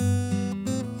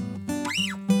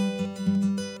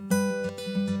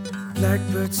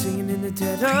Blackbird singing in the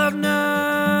dead of night.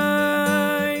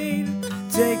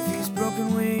 Take these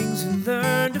broken wings and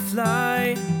learn to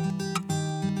fly.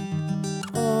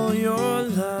 All your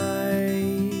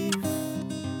life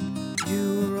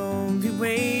you were only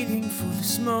waiting for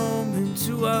this moment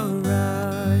to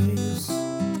arise.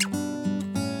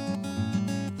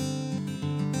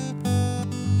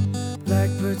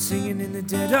 Blackbird singing in the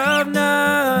dead of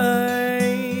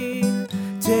night.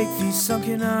 Take these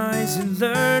sunken eyes and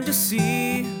learn to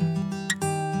see.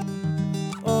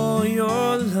 All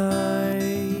your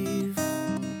life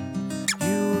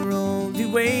you were only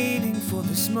waiting for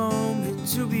this moment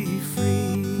to be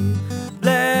free.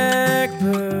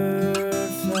 Blackbird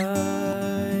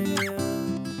fly,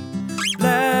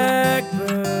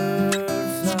 blackbird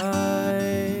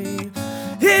fly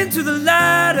into the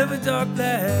light of a dark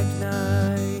black night.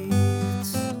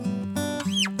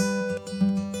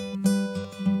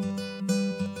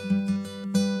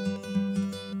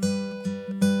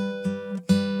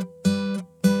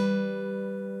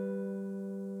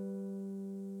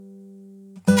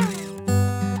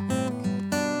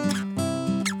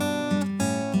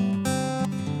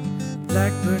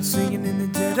 Blackbird singing in the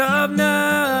dead of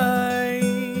night.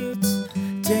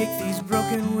 Take these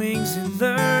broken wings and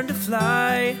learn to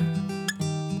fly.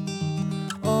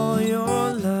 All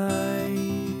your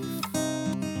life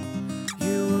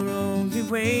you were only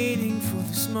waiting for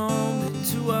this moment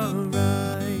to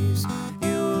arise.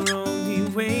 You were only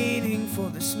waiting for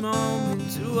this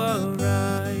moment to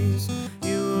arise.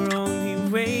 You were only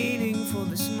waiting for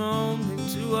this moment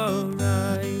to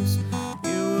arise.